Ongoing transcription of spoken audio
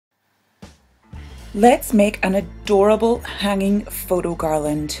Let's make an adorable hanging photo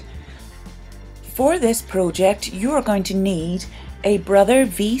garland. For this project, you are going to need a Brother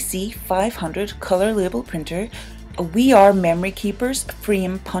VC500 color label printer, a VR Memory Keepers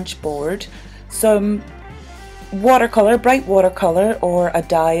frame punch board, some watercolor, bright watercolor or a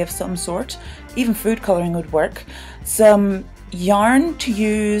dye of some sort, even food coloring would work, some yarn to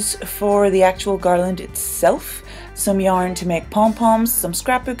use for the actual garland itself, some yarn to make pom-poms, some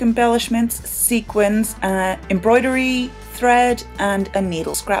scrapbook embellishments, sequins, embroidery, thread and a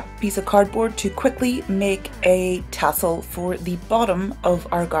needle. Scrap piece of cardboard to quickly make a tassel for the bottom of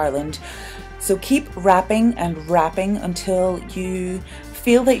our garland. So keep wrapping and wrapping until you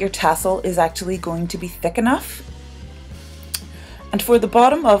feel that your tassel is actually going to be thick enough. And for the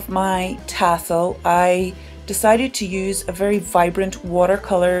bottom of my tassel, I decided to use a very vibrant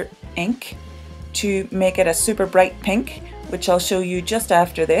watercolor ink to make it a super bright pink, which I'll show you just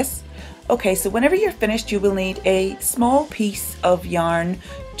after this. Okay, so whenever you're finished, you will need a small piece of yarn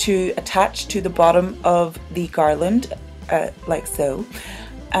to attach to the bottom of the garland, like so.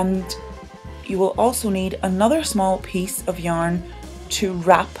 And you will also need another small piece of yarn to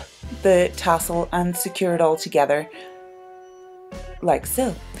wrap the tassel and secure it all together, like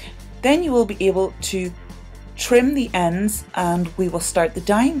so. Then you will be able to trim the ends and we will start the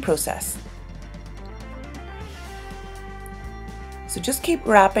dyeing process. So just keep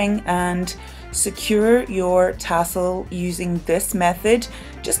wrapping and secure your tassel using this method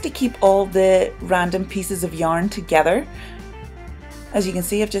just to keep all the random pieces of yarn together. As you can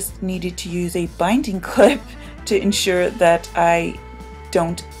see, I've just needed to use a binding clip to ensure that I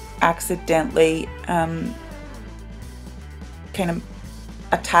don't accidentally kind of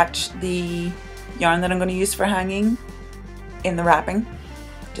attach the yarn that I'm going to use for hanging in the wrapping,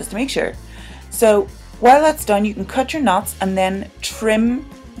 just to make sure. So while that's done, you can cut your knots and then trim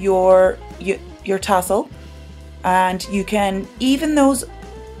your tassel, and you can even those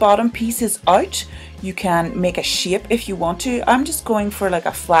bottom pieces out. You can make a shape if you want to. I'm just going for like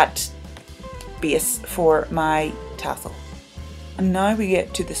a flat base for my tassel. And now we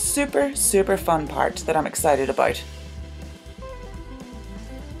get to the super fun part that I'm excited about.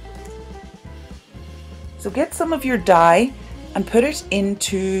 So get some of your dye and put it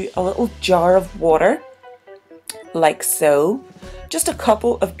into a little jar of water, like so. Just a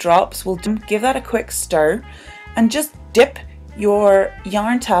couple of drops will give that a quick stir, and just dip your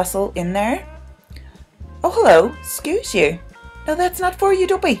yarn tassel in there. Oh hello, excuse you. No, that's not for you,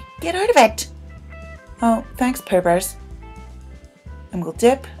 Dopey. Get out of it. Oh, thanks Poopers. And we'll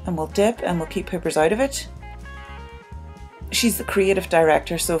dip and we'll dip and we'll keep Poopers out of it. She's the creative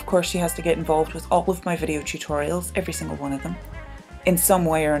director, so of course she has to get involved with all of my video tutorials, every single one of them, in some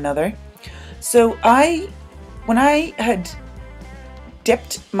way or another. So when I had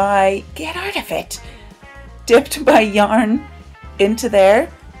dipped my, dipped my yarn into there,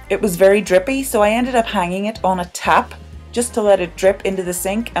 it was very drippy, so I ended up hanging it on a tap just to let it drip into the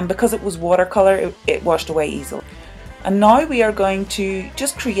sink, and because it was watercolor, it washed away easily. And now we are going to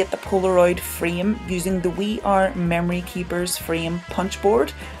just create the Polaroid frame using the VR Memory Keepers frame punch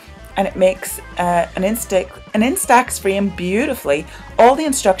board, and it makes an Instax frame beautifully. All the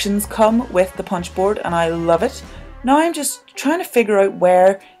instructions come with the punch board and I love it. Now I'm just trying to figure out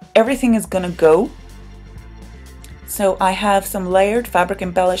where everything is going to go. So I have some layered fabric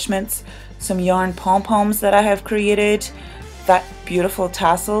embellishments, some yarn pom-poms that I have created, that beautiful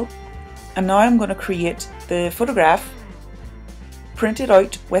tassel, and now I'm going to create the photograph, print it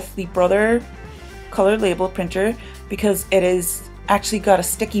out with the Brother color label printer because it is actually got a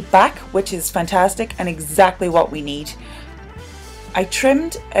sticky back, which is fantastic and exactly what we need. I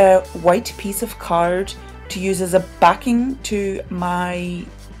trimmed a white piece of card to use as a backing to my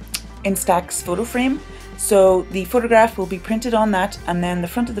Instax photo frame, so the photograph will be printed on that and then the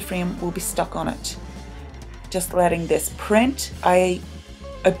front of the frame will be stuck on it. Just letting this print. I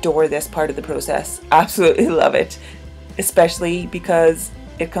adore this part of the process, absolutely love it, especially because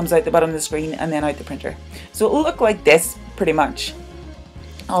it comes out the bottom of the screen and then out the printer. So it will look like this pretty much.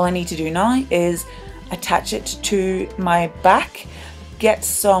 All I need to do now is attach it to my back, get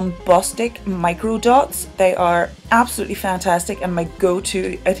some Bostik micro dots. They are absolutely fantastic and my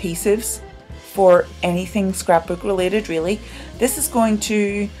go-to adhesives for anything scrapbook related, really. This is going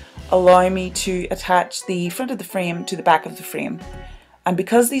to allow me to attach the front of the frame to the back of the frame. And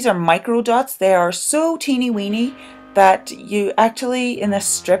because these are micro dots, they are so teeny weeny that you actually, in this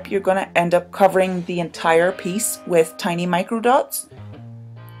strip, you're going to end up covering the entire piece with tiny micro dots.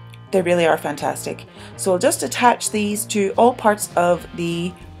 They really are fantastic. So I'll just attach these to all parts of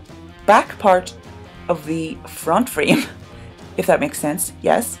the back part of the front frame, if that makes sense,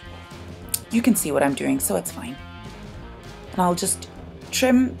 yes. you can see what I'm doing, so it's fine. And I'll just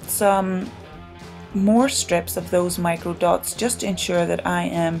trim some more strips of those micro dots just to ensure that I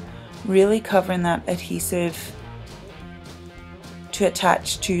am really covering that adhesive to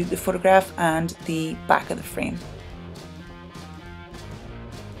attach to the photograph and the back of the frame.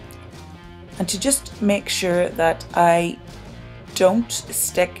 And to just make sure that I don't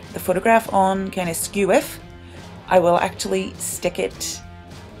stick the photograph on kind of skew-if, I will actually stick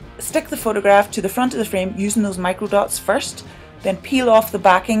the photograph to the front of the frame using those micro dots first, then peel off the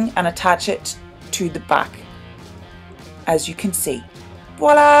backing and attach it to the back. As you can see,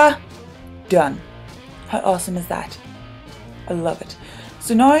 voila, done. How awesome is that? I love it.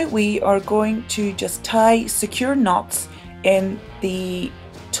 So now we are going to just tie secure knots in the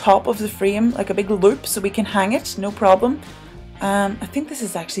top of the frame, like a big loop, so we can hang it, no problem. I think this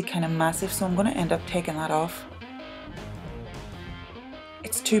is actually kind of massive, so I'm going to end up taking that off.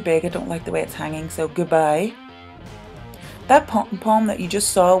 It's too big, I don't like the way it's hanging, so goodbye. That pom-pom that you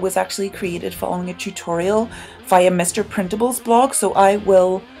just saw was actually created following a tutorial via Mr. Printable's blog, so I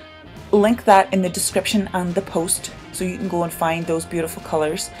will link that in the description and the post so you can go and find those beautiful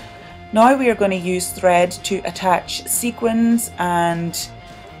colours. Now we are going to use thread to attach sequins and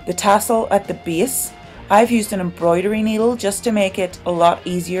the tassel at the base. I've used an embroidery needle just to make it a lot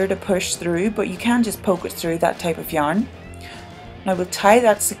easier to push through, but you can just poke it through that type of yarn. Now we'll tie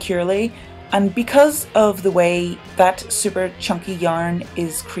that securely, and because of the way that super chunky yarn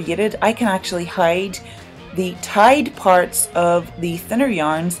is created, I can actually hide the tied parts of the thinner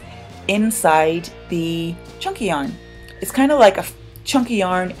yarns inside the chunky yarn. It's kind of like a chunky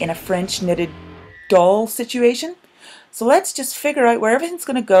yarn in a French knitted doll situation. So let's just figure out where everything's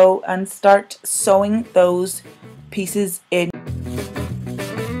going to go and start sewing those pieces in.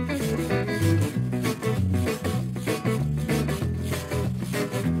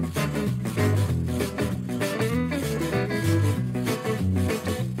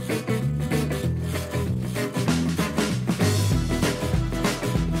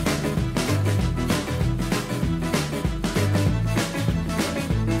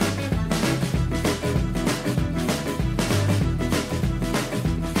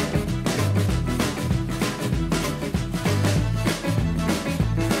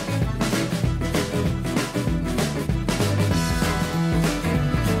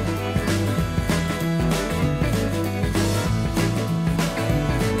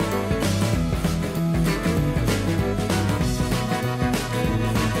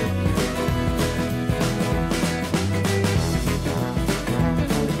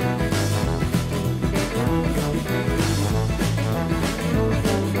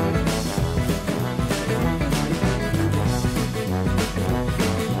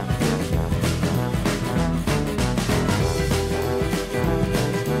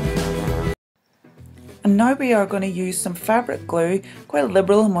 And now we are going to use some fabric glue, quite a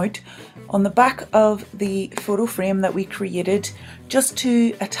liberal amount, on the back of the photo frame that we created just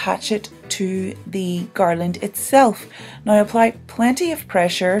to attach it to the garland itself. Now apply plenty of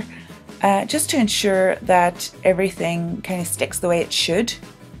pressure just to ensure that everything kind of sticks the way it should.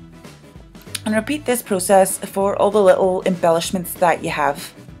 And repeat this process for all the little embellishments that you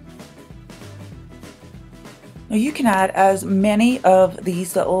have. Now you can add as many of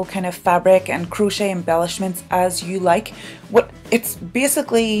these little kind of fabric and crochet embellishments as you like. It's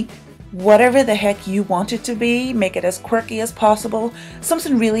basically whatever the heck you want it to be. Make it as quirky as possible.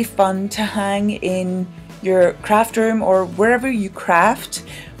 Something really fun to hang in your craft room or wherever you craft,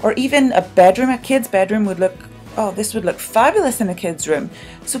 or even a bedroom. A kid's bedroom would look, oh, this would look fabulous in a kid's room.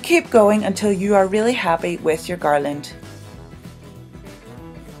 So keep going until you are really happy with your garland.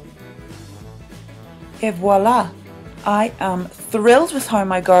 Et voila! I am thrilled with how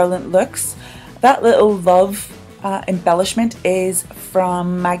my garland looks. That little love embellishment is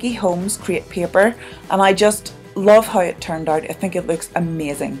from Maggie Holmes Create Paper, and I just love how it turned out. I think it looks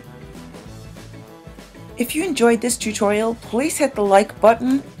amazing. If you enjoyed this tutorial, please hit the like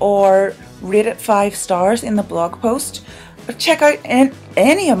button or rate it 5 stars in the blog post, or check out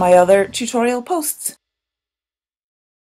any of my other tutorial posts.